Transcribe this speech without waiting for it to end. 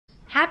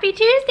Happy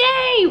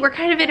Tuesday! We're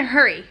kind of in a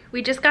hurry.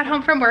 We just got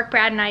home from work,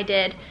 Brad and I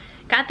did.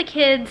 Got the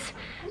kids,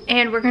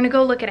 and we're gonna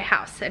go look at a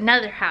house,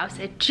 another house.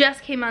 It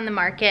just came on the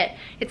market.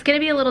 It's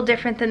gonna be a little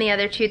different than the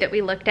other two that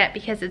we looked at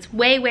because it's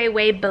way, way,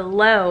 way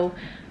below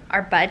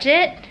our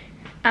budget,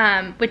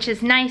 which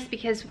is nice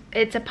because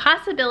it's a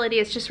possibility,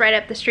 it's just right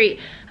up the street,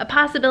 a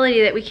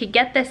possibility that we could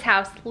get this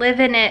house,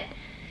 live in it,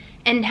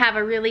 and have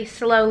a really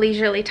slow,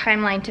 leisurely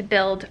timeline to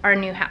build our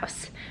new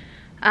house.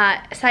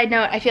 Side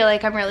note, I feel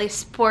like I'm really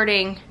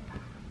sporting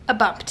a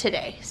bump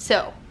today,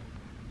 so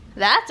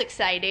that's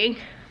exciting.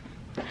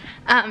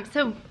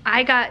 So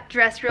I got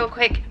dressed real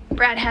quick.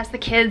 Brad has the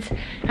kids.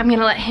 I'm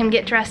gonna let him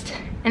get dressed,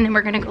 and then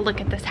we're gonna go look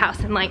at this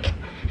house in like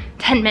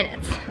 10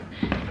 minutes.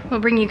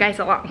 We'll bring you guys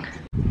along.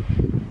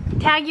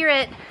 Tag, you're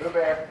it.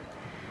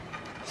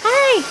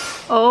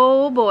 Hi.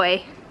 Oh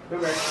boy.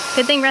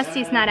 Good thing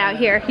Rusty's not out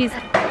here. He's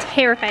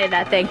terrified of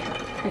that thing.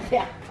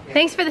 Yeah.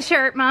 Thanks for the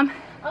shirt, Mom.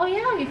 Oh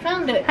yeah, you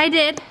found it. I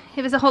did.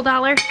 It was a whole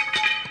 $1.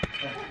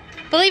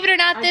 Believe it or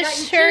not,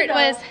 this shirt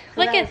was,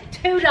 look at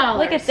 $2.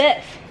 Look at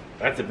this.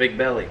 That's a big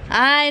belly.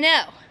 I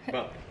know.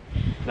 Bump.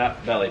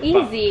 Not belly. Easy,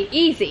 Bump.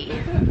 easy.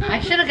 I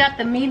should have got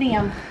the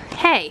medium.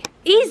 Hey,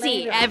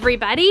 easy, Later.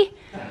 Everybody.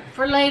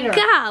 For later.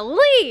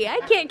 Golly, I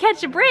can't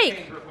catch a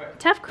break.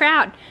 Tough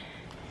crowd.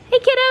 Hey,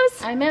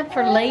 kiddos. I meant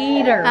for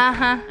later.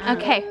 Uh-huh,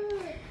 okay.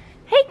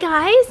 Hey,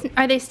 guys.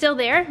 Are they still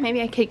there?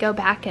 Maybe I could go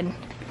back and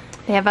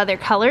they have other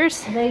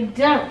colors. They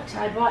don't.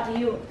 I bought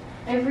you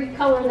every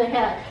color they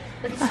had.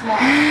 It's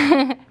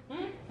small.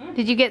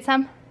 Did you get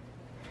some?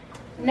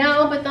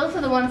 No, but those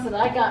are the ones that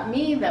I got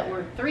me that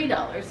were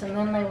 $3, and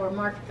then they were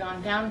marked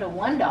on down to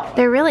 $1.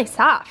 They're really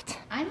soft.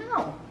 I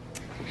know.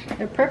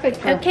 They're perfect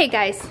for Okay,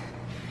 guys.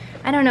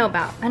 I don't know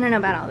about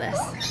all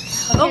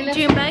this. Okay, Oh, let's-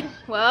 June bug.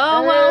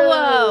 Whoa, whoa,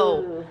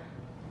 whoa.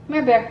 Come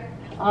here, Bear.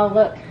 Oh,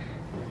 look.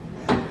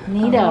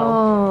 Neato.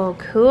 Oh,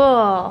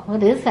 cool.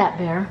 What is that,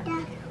 Bear?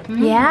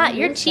 Yeah, what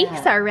your is cheeks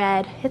that? are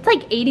red. It's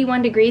like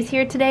 81 degrees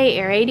here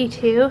today, or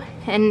 82,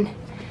 and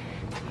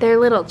their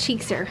little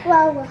cheeks are.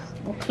 Well,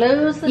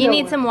 close the door. You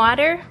need some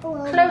water?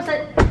 Close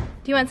it. Do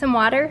you want some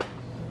water?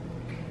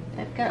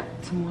 I've got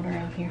some water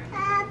out here.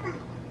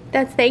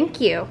 That's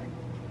thank you.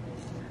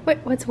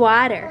 What's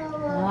water?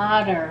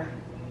 Water.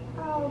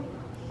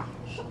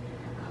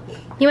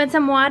 You want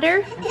some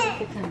water?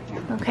 It's in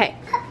here. Okay.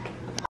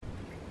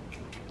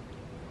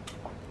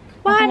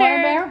 Want some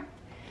Water. Bear?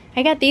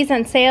 I got these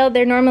on sale.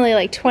 They're normally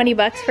like 20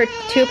 bucks for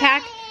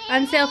 2-pack.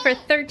 On sale for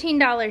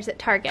 $13 at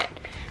Target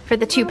for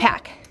the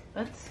 2-pack.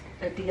 That's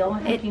a deal.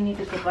 I think you need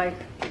to go buy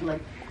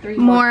like 3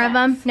 More of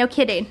packs. them? No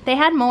kidding. They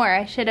had more.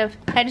 I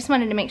just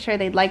wanted to make sure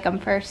they'd like them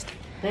first.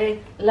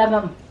 They love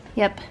them.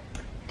 Yep.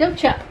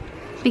 Don't you?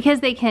 Because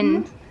they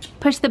can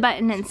push the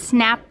button and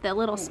snap the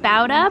little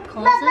spout up.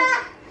 Close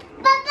it.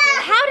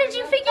 How did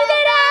you figure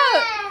that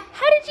out?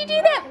 How did you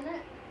do that?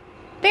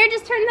 Bear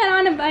just turned that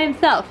on by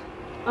himself.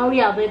 Oh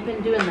yeah, they've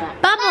been doing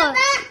that. Bubbles.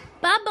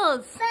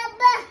 Bubbles.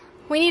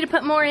 We need to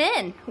put more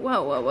in.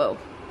 Whoa, whoa, whoa.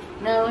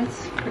 No,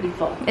 it's pretty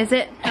full. Is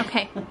it?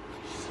 Okay.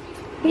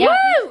 Yeah.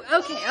 Woo!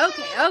 Okay.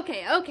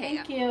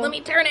 Thank you. Let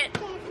me turn it.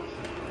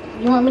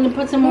 You want me to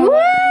put some more Woo!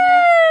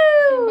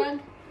 water in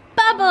there?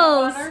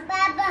 Bubbles.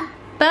 Water?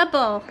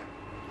 Bubble.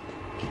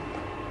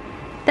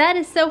 That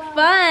is so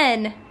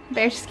fun.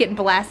 Bear's just getting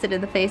blasted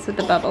in the face with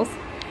the bubbles.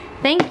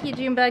 Thank you,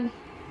 Junebug.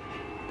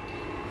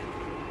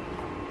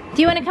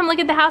 Do you want to come look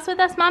at the house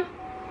with us, Mom?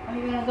 Are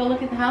you gonna go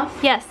look at the house?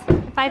 Yes,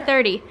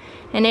 5:30,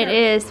 and it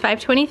is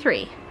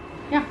 5:23.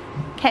 Yeah.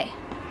 Okay.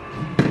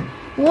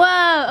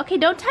 Whoa, okay,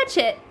 don't touch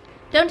it.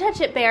 Don't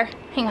touch it, Bear.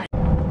 Hang on.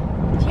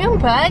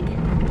 Junebug,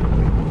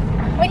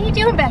 what are you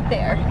doing back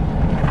there?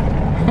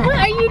 What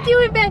are you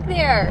doing back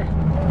there?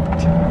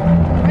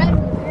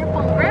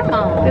 Careful,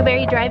 Grandma. Boo Bear,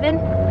 you driving?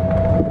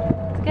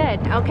 Good,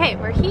 okay,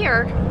 we're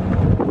here.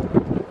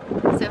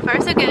 So far,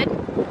 so good.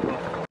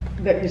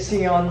 That you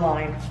see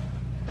online.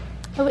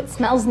 Oh, it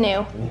smells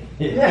new.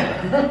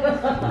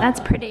 That's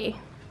pretty.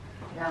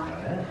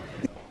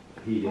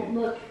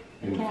 Look.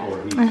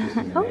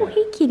 Oh,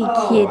 hey, kitty,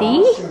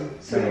 kitty.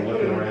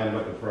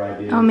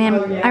 Oh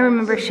man, I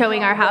remember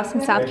showing our house in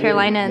South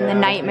Carolina and the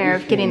nightmare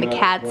of getting the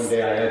cats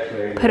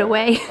put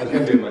away. I was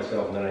going to do it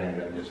myself, and then I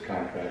ended up just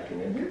contracting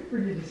it. You're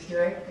pretty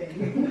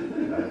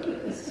distracting.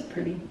 This is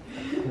pretty.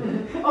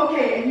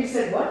 Okay, and you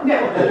said what? No.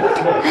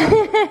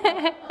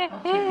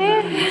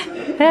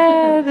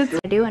 That's what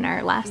we do in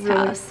our last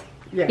house.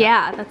 Yeah.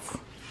 Yeah, that's.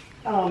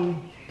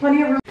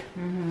 Plenty of room.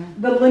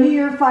 The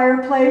linear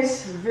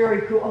fireplace,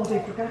 very cool. Oh, they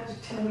forgot to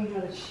tell me how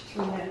to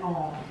turn that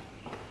on.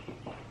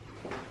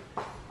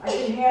 I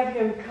can have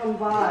him come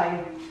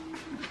by.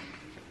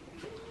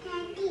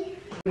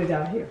 Put it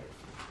out here.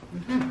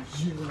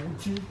 You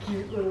are too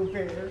cute, little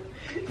bear.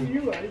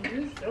 You are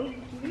just so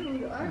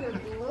cute. I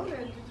just love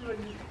it.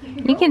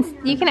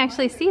 You can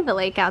actually see the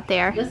lake out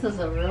there This is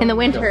a real. in the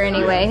winter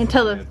anyway,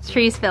 until the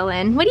trees fill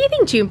in. What do you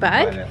think,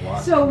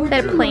 Junebug? So we're That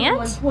a doing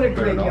plant? What a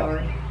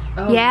graveyard.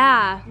 Oh.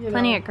 Yeah, You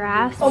plenty know. of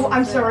grass. Oh,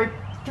 I'm sorry.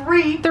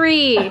 3.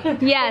 3.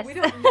 Yes. We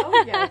don't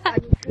know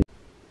yet.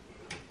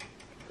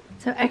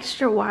 So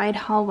extra wide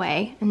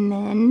hallway, and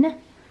then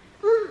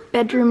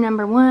bedroom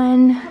number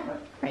 1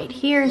 right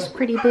here is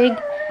pretty big.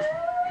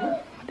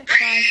 The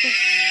closet.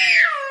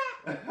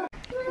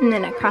 And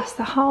then across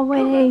the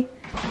hallway,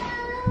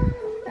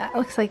 that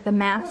looks like the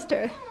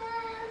master.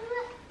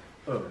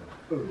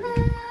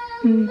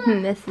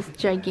 This is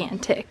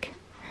gigantic.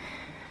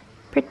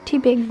 Pretty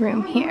big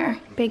room here.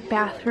 Big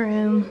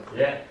bathroom.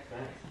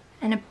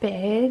 And a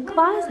big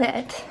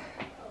closet.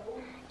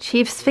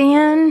 Chiefs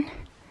fan.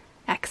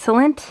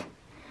 Excellent.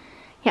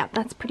 Yeah,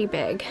 that's pretty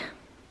big.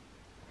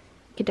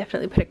 Could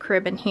definitely put a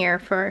crib in here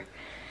for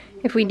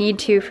if we need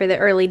to for the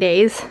early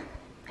days.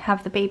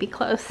 Have the baby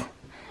close.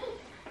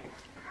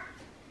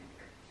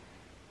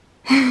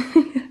 What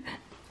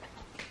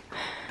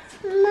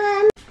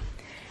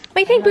do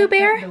you think, Boo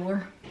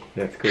Bear?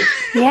 That's cool.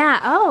 Yeah,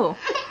 oh.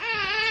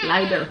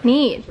 Slider.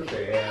 Neat.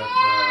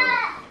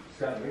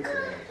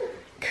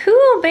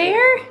 Cool,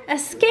 Bear. A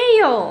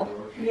scale.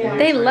 Yeah.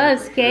 They love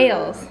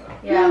scales.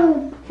 Yeah.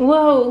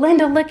 Whoa,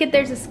 Linda, look at,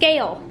 there's a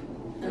scale.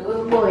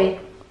 Oh boy.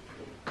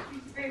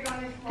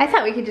 I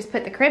thought we could just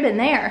put the crib in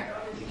there.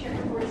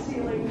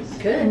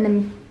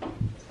 Good.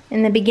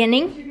 In the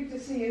beginning.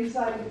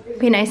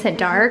 Be nice and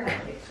dark.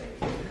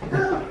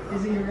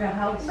 Is it your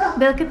house?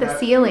 Look at the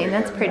ceiling,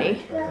 that's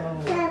pretty.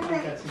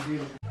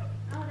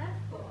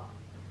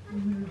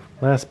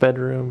 Last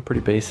bedroom, pretty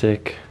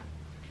basic.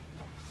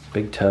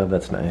 Big tub,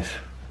 that's nice.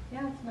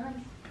 Yeah, it's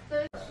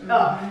nice.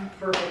 Oh,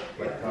 perfect.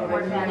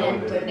 We're down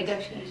in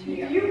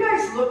negotiation. You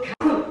guys look.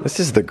 This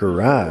is the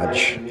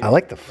garage. I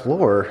like the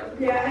floor.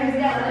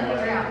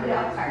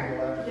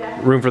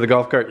 Room for the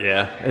golf cart?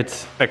 Yeah,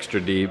 it's extra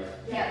deep.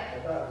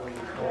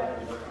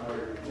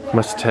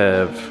 Must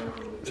have,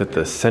 is it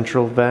the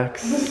central vac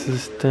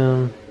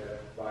system?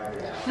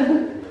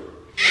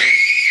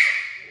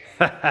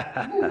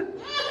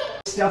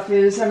 Stuff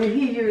is, I mean,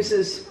 he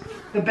uses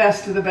the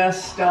best of the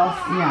best stuff.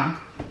 Yeah.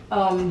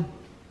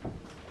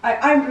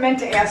 I meant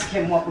to ask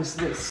him what was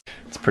this.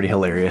 It's pretty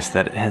hilarious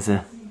that it has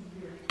a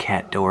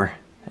cat door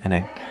and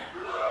a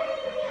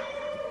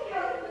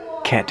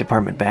cat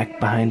department back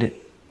behind it.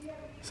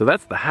 So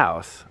that's the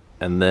house,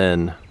 and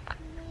then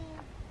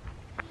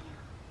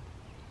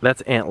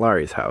that's Aunt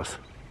Laurie's house.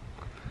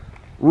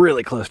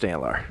 Really close to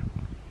Aunt Laurie.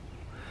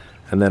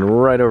 And then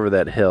right over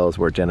that hill is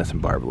where Janice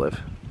and Barb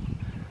live.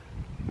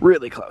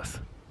 Really close.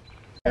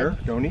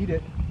 Don't eat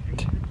it.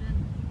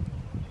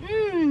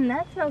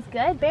 That smells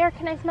good. Bear,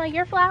 can I smell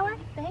your flower?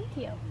 Thank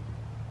you.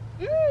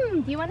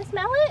 Do you want to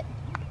smell it?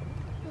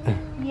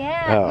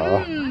 Yeah.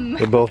 Oh,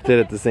 they both did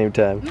at the same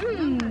time.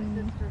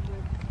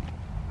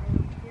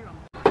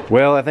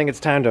 Well, I think it's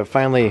time to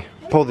finally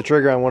pull the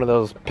trigger on one of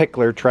those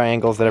pickler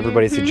triangles that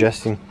everybody's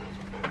suggesting.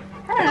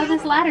 I don't know,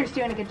 this ladder's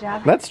doing a good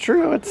job. That's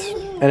true.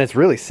 It's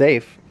really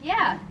safe.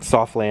 Yeah.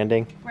 Soft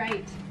landing.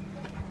 Right.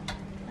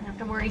 Don't have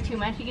to worry too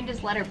much. You can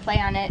just let her play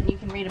on it and you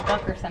can read a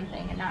book or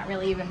something and not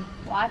really even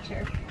watch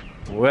her.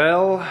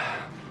 Well,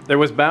 it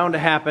was bound to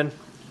happen.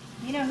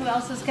 You know who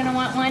else is going to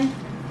want one?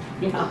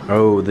 Yeah.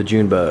 Oh, the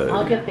June bug.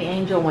 I'll get the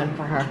angel one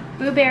for her.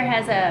 Boo Bear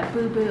has a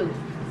boo-boo.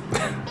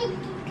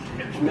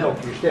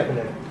 Milk, you're stepping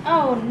in it.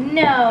 Oh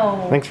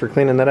no. Thanks for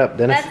cleaning that up,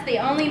 Dennis. That's the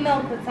only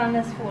milk that's on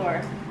this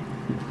floor.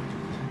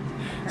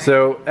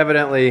 So,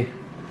 evidently,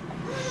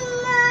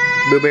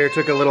 Boo Bear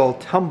took a little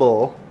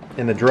tumble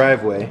in the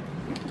driveway.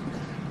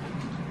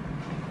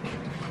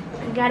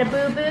 You got a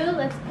boo-boo?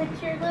 Let's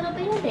put your little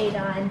Band-Aid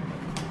on.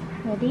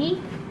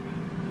 Ready?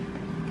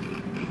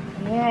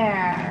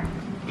 There.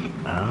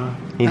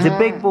 He's a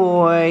big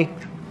boy.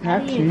 How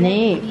That's do you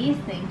neat. get these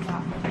things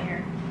off of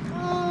here?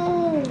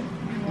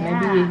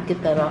 Maybe you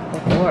get that off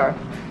before.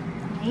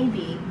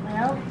 Maybe.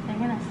 Well, they're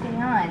gonna stay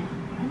on.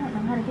 I don't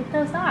know how to get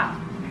those off.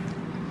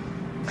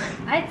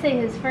 I'd say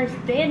his first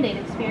Band-Aid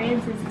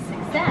experience is a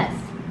success.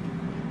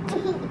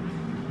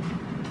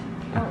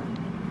 Oh,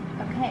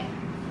 okay.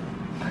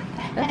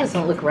 That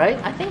doesn't look right.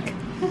 I think.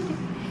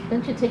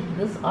 Don't you take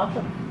this off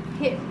of?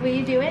 Here, will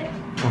you do it?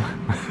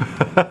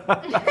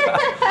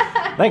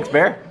 Thanks,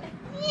 Bear.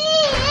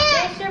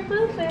 There's your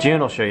boo-boo. June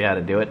will show you how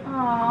to do it.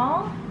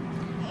 Aww.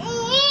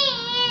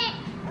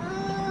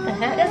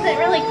 It doesn't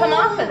really come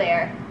off of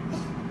there.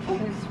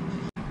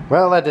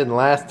 Well, that didn't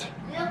last.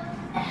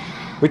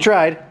 We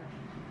tried.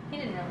 He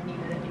didn't really need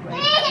it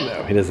anyway.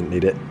 No, he doesn't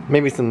need it.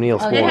 Maybe some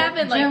Neosporin. It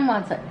happened like Jim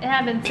wants it. it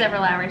happened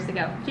several hours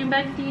ago.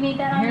 Junebug, do you need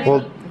that on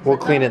you? We'll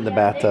clean it in the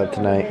bathtub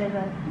tonight.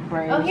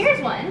 Oh,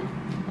 here's one.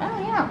 Oh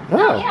yeah.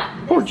 Oh,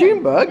 yeah. poor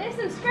Junebug. There's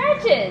some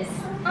scratches.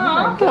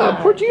 Aw. Oh,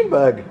 poor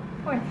Junebug.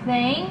 Poor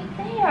thing.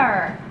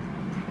 There.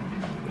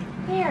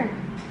 There.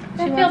 Does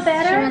She it feel wants- She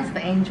better? wants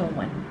the angel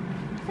one.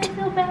 Does it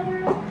feel better?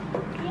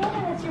 Yeah,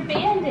 that's your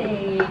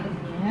Band-Aid.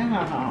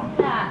 Yeah.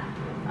 Yeah.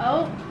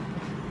 Oh.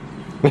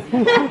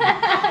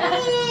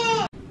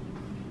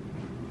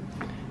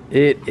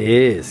 It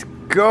is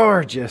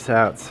gorgeous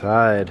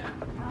outside.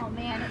 Oh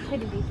man, it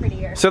couldn't be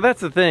prettier. So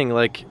that's the thing,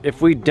 like,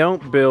 if we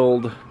don't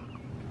build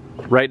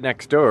right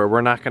next door,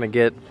 we're not gonna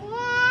get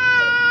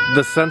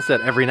the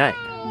sunset every night.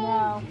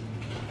 No.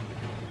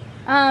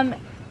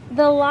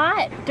 The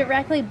lot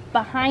directly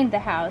behind the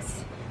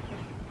house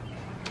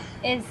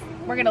is,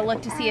 we're gonna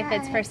look to see if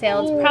it's for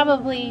sale. It's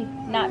probably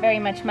not very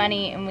much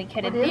money, and we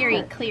could in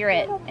theory clear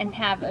it and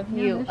have a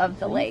view of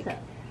the lake.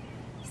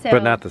 So,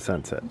 But not the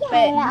sunset. but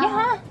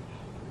yeah,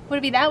 would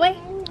it be that way?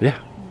 Yeah.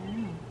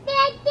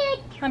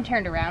 I'm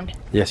turned around.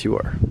 Yes, you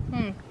are.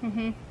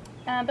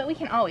 But we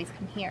can always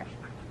come here.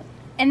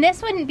 And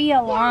this wouldn't be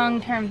a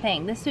long-term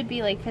thing. This would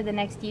be like for the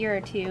next year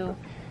or two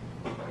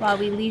while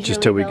we leisurely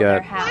Just till we build our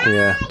got, house.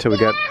 yeah, till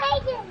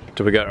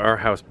we got our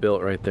house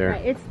built right there.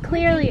 Right, it's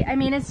clearly, I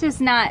mean, it's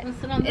just not,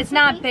 it's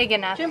not big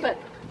enough Jump it.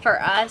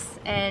 for us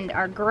and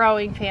our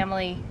growing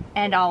family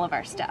and all of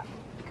our stuff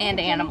and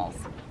animals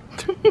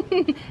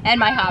and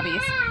my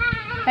hobbies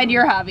and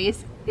your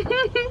hobbies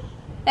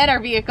and our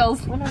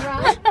vehicles.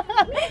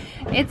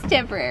 It's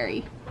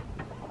temporary.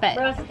 But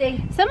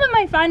some of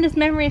my fondest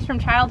memories from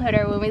childhood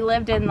are when we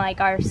lived in like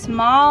our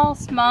small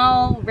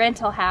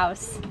rental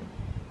house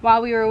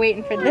while we were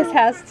waiting for this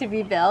house to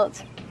be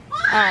built.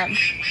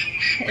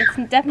 It's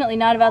definitely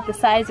not about the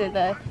size or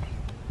the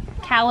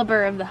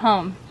caliber of the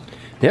home.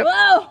 Yep.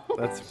 Whoa!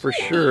 That's for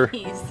sure.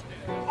 Jeez.